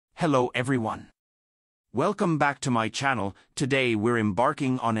Hello everyone. Welcome back to my channel. Today we're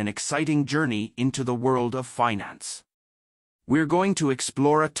embarking on an exciting journey into the world of finance. We're going to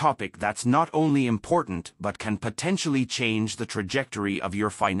explore a topic that's not only important but can potentially change the trajectory of your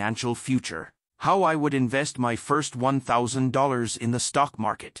financial future: how I would invest my first $1,000 in the stock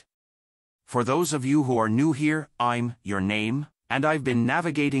market. For those of you who are new here, I'm your name, and I've been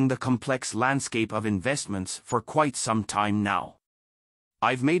navigating the complex landscape of investments for quite some time now.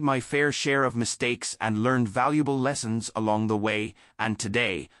 I've made my fair share of mistakes and learned valuable lessons along the way, and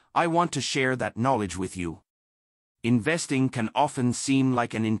today, I want to share that knowledge with you. Investing can often seem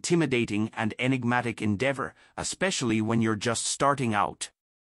like an intimidating and enigmatic endeavor, especially when you're just starting out.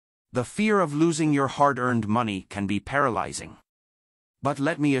 The fear of losing your hard-earned money can be paralyzing. But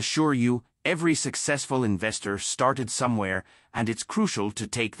let me assure you, every successful investor started somewhere, and it's crucial to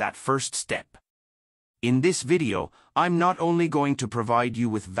take that first step. In this video, I'm not only going to provide you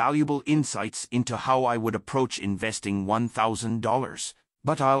with valuable insights into how I would approach investing $1,000,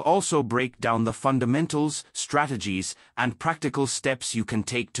 but I'll also break down the fundamentals, strategies, and practical steps you can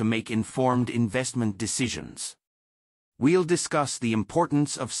take to make informed investment decisions. We'll discuss the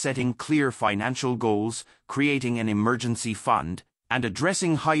importance of setting clear financial goals, creating an emergency fund, and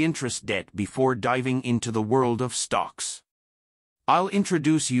addressing high-interest debt before diving into the world of stocks. I'll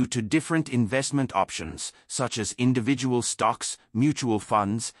introduce you to different investment options, such as individual stocks, mutual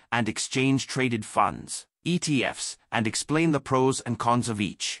funds, and exchange-traded funds, ETFs, and explain the pros and cons of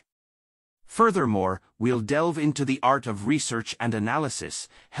each. Furthermore, we'll delve into the art of research and analysis,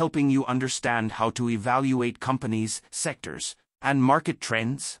 helping you understand how to evaluate companies, sectors, and market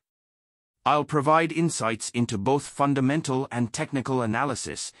trends. I'll provide insights into both fundamental and technical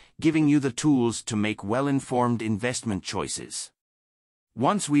analysis, giving you the tools to make well-informed investment choices.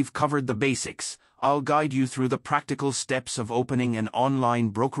 Once we've covered the basics, I'll guide you through the practical steps of opening an online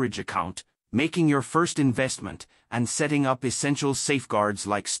brokerage account, making your first investment, and setting up essential safeguards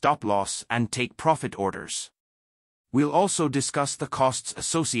like stop-loss and take-profit orders. We'll also discuss the costs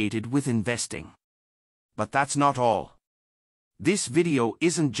associated with investing. But that's not all. This video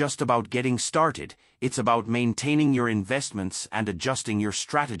isn't just about getting started, it's about maintaining your investments and adjusting your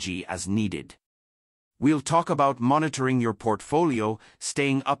strategy as needed. We'll talk about monitoring your portfolio,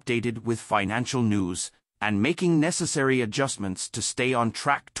 staying updated with financial news, and making necessary adjustments to stay on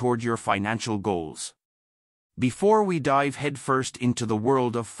track toward your financial goals. Before we dive headfirst into the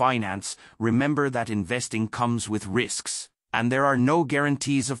world of finance, remember that investing comes with risks, and there are no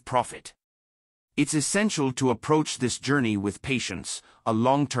guarantees of profit. It's essential to approach this journey with patience, a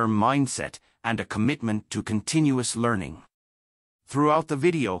long-term mindset, and a commitment to continuous learning. Throughout the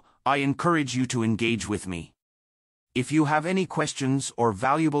video, I encourage you to engage with me. If you have any questions or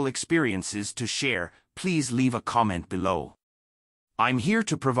valuable experiences to share, please leave a comment below. I'm here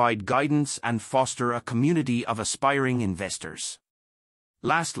to provide guidance and foster a community of aspiring investors.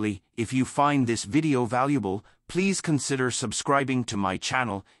 Lastly, if you find this video valuable, please consider subscribing to my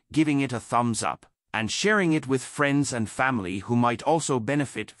channel, giving it a thumbs up, and sharing it with friends and family who might also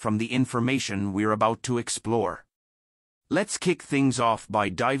benefit from the information we're about to explore. Let's kick things off by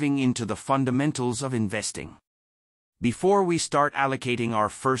diving into the fundamentals of investing. Before we start allocating our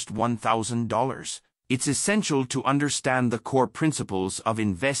first $1,000, it's essential to understand the core principles of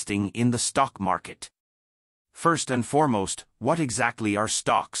investing in the stock market. First and foremost, what exactly are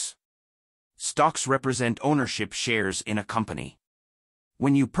stocks? Stocks represent ownership shares in a company.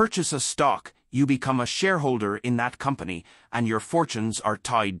 When you purchase a stock, you become a shareholder in that company, and your fortunes are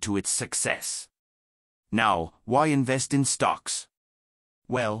tied to its success. Now, why invest in stocks?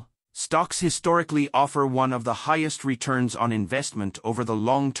 Well, stocks historically offer one of the highest returns on investment over the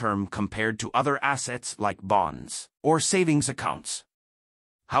long term compared to other assets like bonds or savings accounts.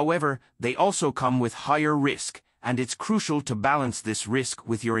 However, they also come with higher risk, and it's crucial to balance this risk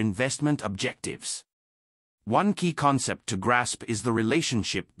with your investment objectives. One key concept to grasp is the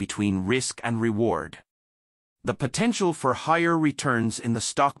relationship between risk and reward. The potential for higher returns in the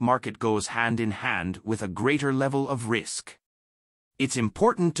stock market goes hand in hand with a greater level of risk. It's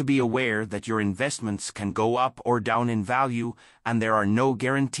important to be aware that your investments can go up or down in value, and there are no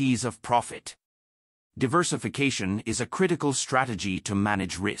guarantees of profit. Diversification is a critical strategy to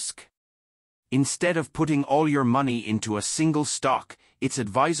manage risk. Instead of putting all your money into a single stock, it's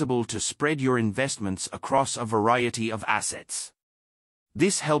advisable to spread your investments across a variety of assets.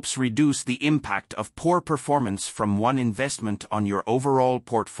 This helps reduce the impact of poor performance from one investment on your overall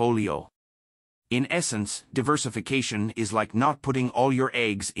portfolio. In essence, diversification is like not putting all your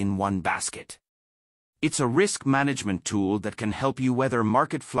eggs in one basket. It's a risk management tool that can help you weather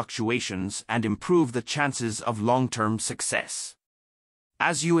market fluctuations and improve the chances of long-term success.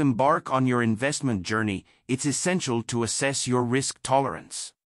 As you embark on your investment journey, it's essential to assess your risk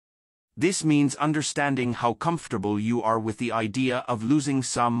tolerance. This means understanding how comfortable you are with the idea of losing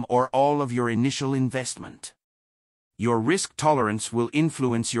some or all of your initial investment. Your risk tolerance will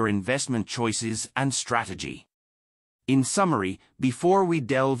influence your investment choices and strategy. In summary, before we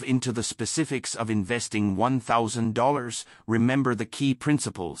delve into the specifics of investing $1,000, remember the key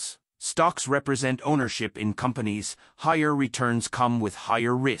principles. Stocks represent ownership in companies, higher returns come with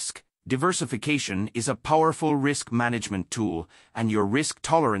higher risk. Diversification is a powerful risk management tool, and your risk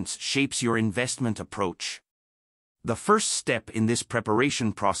tolerance shapes your investment approach. The first step in this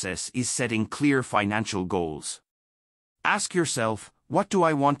preparation process is setting clear financial goals. Ask yourself, what do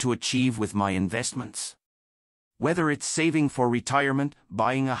I want to achieve with my investments? Whether it's saving for retirement,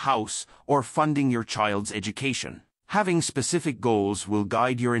 buying a house, or funding your child's education, having specific goals will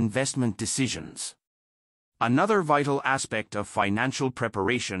guide your investment decisions. Another vital aspect of financial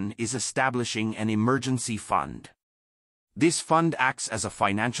preparation is establishing an emergency fund. This fund acts as a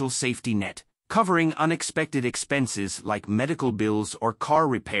financial safety net, covering unexpected expenses like medical bills or car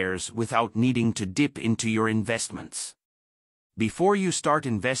repairs without needing to dip into your investments. Before you start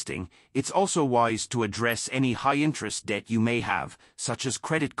investing, it's also wise to address any high-interest debt you may have, such as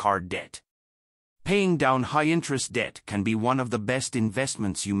credit card debt. Paying down high-interest debt can be one of the best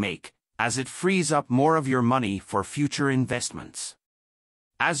investments you make, as it frees up more of your money for future investments.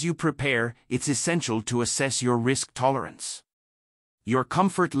 As you prepare, it's essential to assess your risk tolerance. Your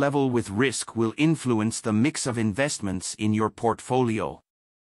comfort level with risk will influence the mix of investments in your portfolio.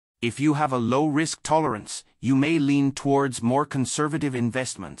 If you have a low risk tolerance, you may lean towards more conservative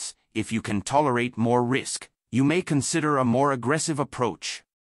investments. If you can tolerate more risk, you may consider a more aggressive approach.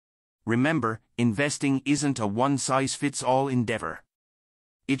 Remember, investing isn't a one-size-fits-all endeavor.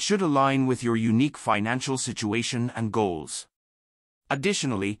 It should align with your unique financial situation and goals.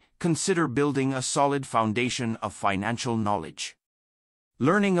 Additionally, consider building a solid foundation of financial knowledge.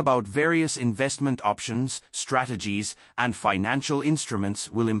 Learning about various investment options, strategies, and financial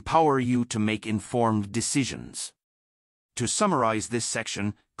instruments will empower you to make informed decisions. To summarize this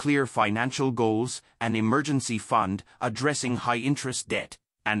section, clear financial goals, an emergency fund, addressing high-interest debt,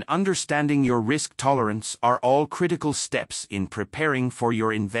 and understanding your risk tolerance are all critical steps in preparing for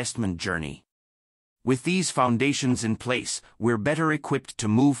your investment journey. With these foundations in place, we're better equipped to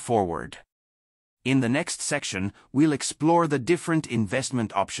move forward. In the next section, we'll explore the different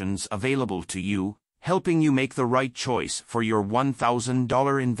investment options available to you, helping you make the right choice for your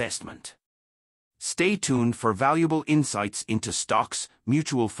 $1,000 investment. Stay tuned for valuable insights into stocks,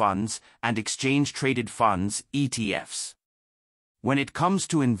 mutual funds, and exchange-traded funds, ETFs. When it comes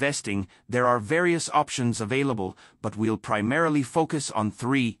to investing, there are various options available, but we'll primarily focus on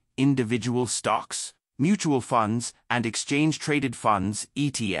three: individual stocks, mutual funds, and exchange-traded funds,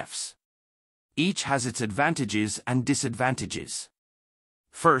 ETFs. Each has its advantages and disadvantages.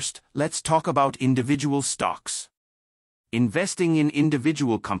 First, let's talk about individual stocks. Investing in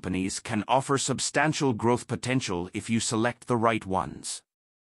individual companies can offer substantial growth potential if you select the right ones.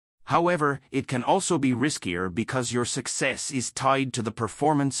 However, it can also be riskier because your success is tied to the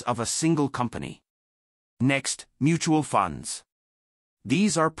performance of a single company. Next, mutual funds.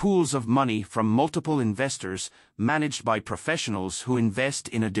 These are pools of money from multiple investors, managed by professionals who invest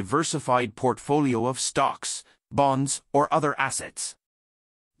in a diversified portfolio of stocks, bonds, or other assets.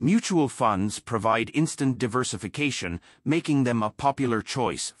 Mutual funds provide instant diversification, making them a popular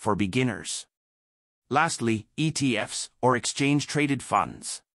choice for beginners. Lastly, ETFs, or exchange-traded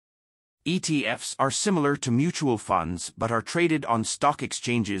funds. ETFs are similar to mutual funds but are traded on stock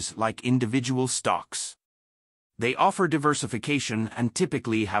exchanges like individual stocks. They offer diversification and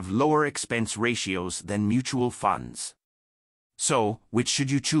typically have lower expense ratios than mutual funds. So, which should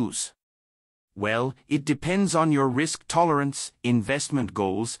you choose? Well, it depends on your risk tolerance, investment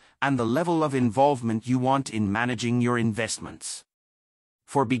goals, and the level of involvement you want in managing your investments.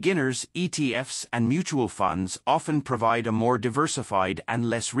 For beginners, ETFs and mutual funds often provide a more diversified and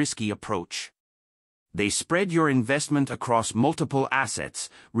less risky approach. They spread your investment across multiple assets,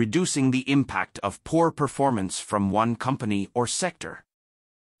 reducing the impact of poor performance from one company or sector.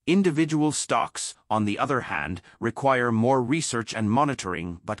 Individual stocks, on the other hand, require more research and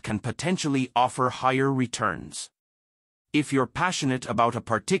monitoring but can potentially offer higher returns. If you're passionate about a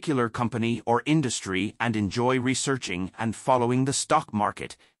particular company or industry and enjoy researching and following the stock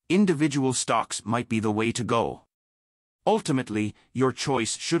market, individual stocks might be the way to go. Ultimately, your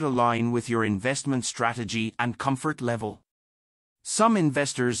choice should align with your investment strategy and comfort level. Some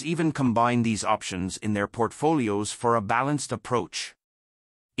investors even combine these options in their portfolios for a balanced approach.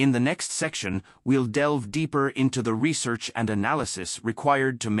 In the next section, we'll delve deeper into the research and analysis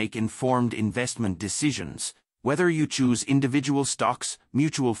required to make informed investment decisions, whether you choose individual stocks,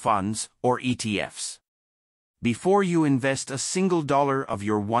 mutual funds, or ETFs. Before you invest a single dollar of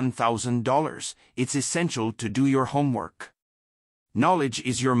your $1,000, it's essential to do your homework. Knowledge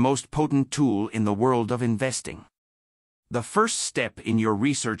is your most potent tool in the world of investing. The first step in your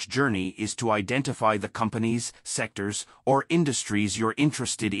research journey is to identify the companies, sectors, or industries you're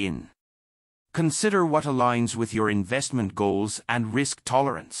interested in. Consider what aligns with your investment goals and risk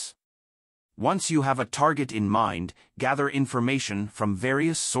tolerance. Once you have a target in mind, gather information from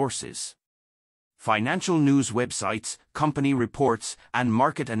various sources. Financial news websites, company reports, and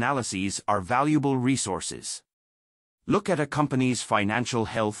market analyses are valuable resources. Look at a company's financial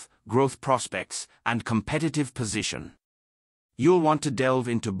health, growth prospects, and competitive position. You'll want to delve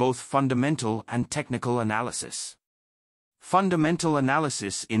into both fundamental and technical analysis. Fundamental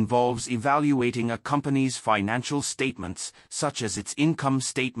analysis involves evaluating a company's financial statements, such as its income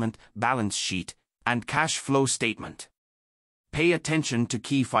statement, balance sheet, and cash flow statement. Pay attention to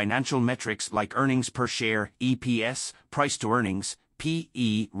key financial metrics like earnings per share, EPS, price to earnings,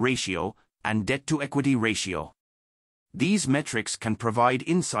 PE ratio, and debt to equity ratio. These metrics can provide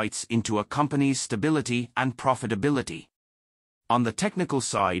insights into a company's stability and profitability. On the technical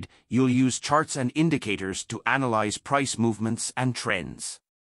side, you'll use charts and indicators to analyze price movements and trends.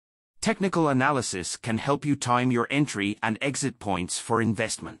 Technical analysis can help you time your entry and exit points for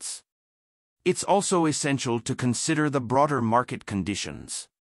investments. It's also essential to consider the broader market conditions.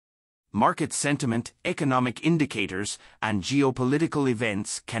 Market sentiment, economic indicators, and geopolitical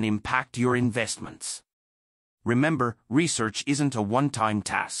events can impact your investments. Remember, research isn't a one-time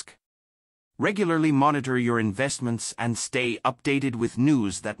task. Regularly monitor your investments and stay updated with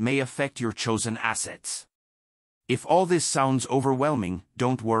news that may affect your chosen assets. If all this sounds overwhelming,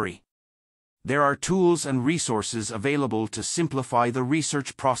 don't worry. There are tools and resources available to simplify the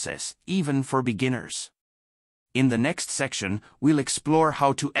research process, even for beginners. In the next section, we'll explore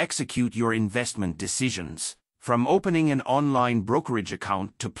how to execute your investment decisions, from opening an online brokerage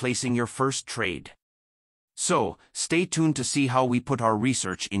account to placing your first trade. So, stay tuned to see how we put our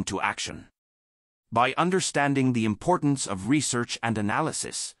research into action. By understanding the importance of research and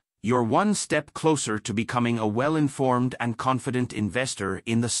analysis, you're one step closer to becoming a well-informed and confident investor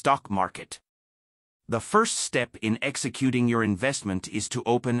in the stock market. The first step in executing your investment is to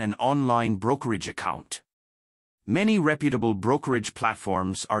open an online brokerage account. Many reputable brokerage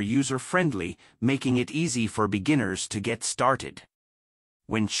platforms are user-friendly, making it easy for beginners to get started.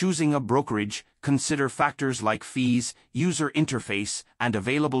 When choosing a brokerage, consider factors like fees, user interface, and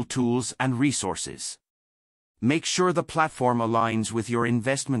available tools and resources. Make sure the platform aligns with your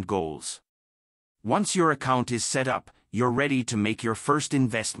investment goals. Once your account is set up, you're ready to make your first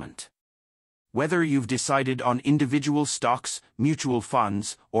investment. Whether you've decided on individual stocks, mutual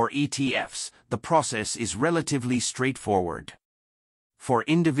funds, or ETFs, the process is relatively straightforward. For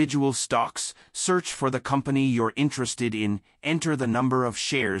individual stocks, search for the company you're interested in, enter the number of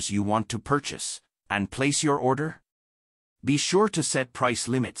shares you want to purchase, and place your order. Be sure to set price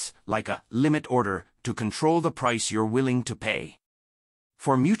limits, like a limit order, to control the price you're willing to pay.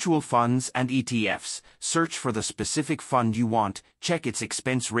 For mutual funds and ETFs, search for the specific fund you want, check its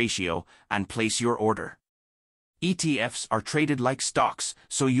expense ratio, and place your order. ETFs are traded like stocks,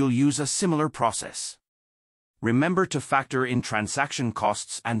 so you'll use a similar process. Remember to factor in transaction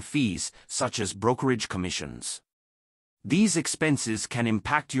costs and fees, such as brokerage commissions. These expenses can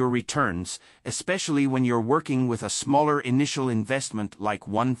impact your returns, especially when you're working with a smaller initial investment like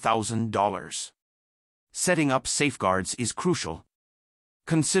 $1,000. Setting up safeguards is crucial.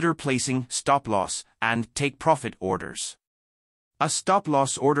 Consider placing stop-loss and take-profit orders. A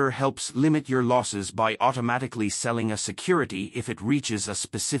stop-loss order helps limit your losses by automatically selling a security if it reaches a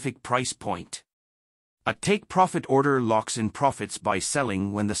specific price point. A take-profit order locks in profits by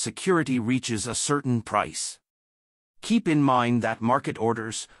selling when the security reaches a certain price. Keep in mind that market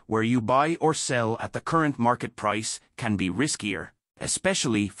orders, where you buy or sell at the current market price, can be riskier,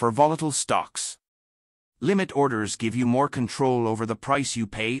 especially for volatile stocks. Limit orders give you more control over the price you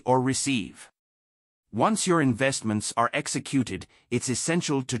pay or receive. Once your investments are executed, it's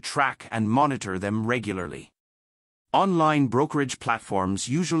essential to track and monitor them regularly. Online brokerage platforms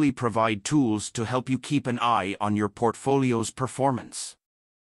usually provide tools to help you keep an eye on your portfolio's performance.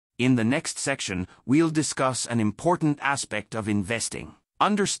 In the next section, we'll discuss an important aspect of investing: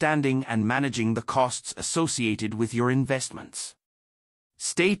 understanding and managing the costs associated with your investments.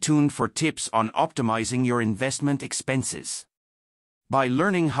 Stay tuned for tips on optimizing your investment expenses. By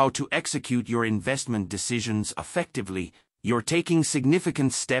learning how to execute your investment decisions effectively, You're taking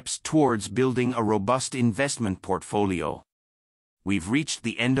significant steps towards building a robust investment portfolio. We've reached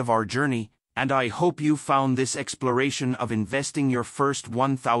the end of our journey, and I hope you found this exploration of investing your first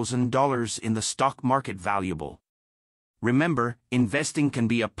 $1,000 in the stock market valuable. Remember, investing can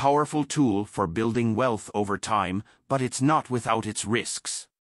be a powerful tool for building wealth over time, but it's not without its risks.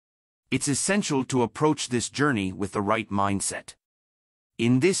 It's essential to approach this journey with the right mindset.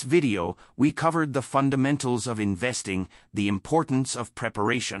 In this video, we covered the fundamentals of investing, the importance of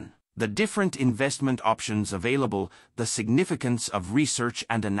preparation, the different investment options available, the significance of research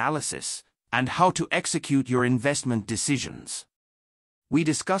and analysis, and how to execute your investment decisions. We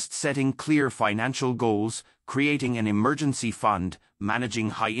discussed setting clear financial goals, creating an emergency fund, managing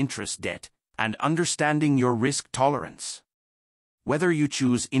high-interest debt, and understanding your risk tolerance. Whether you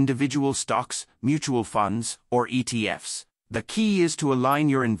choose individual stocks, mutual funds, or ETFs, the key is to align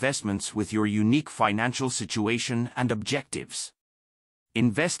your investments with your unique financial situation and objectives.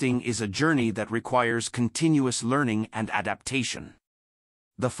 Investing is a journey that requires continuous learning and adaptation.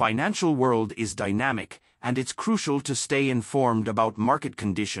 The financial world is dynamic, and it's crucial to stay informed about market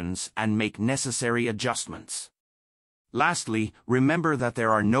conditions and make necessary adjustments. Lastly, remember that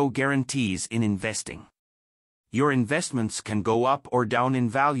there are no guarantees in investing. Your investments can go up or down in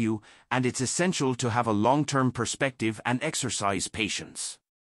value, and it's essential to have a long-term perspective and exercise patience.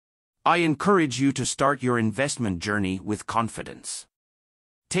 I encourage you to start your investment journey with confidence.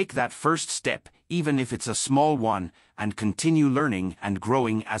 Take that first step, even if it's a small one, and continue learning and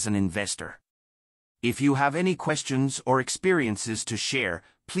growing as an investor. If you have any questions or experiences to share,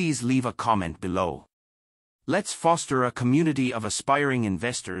 please leave a comment below. Let's foster a community of aspiring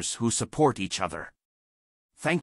investors who support each other.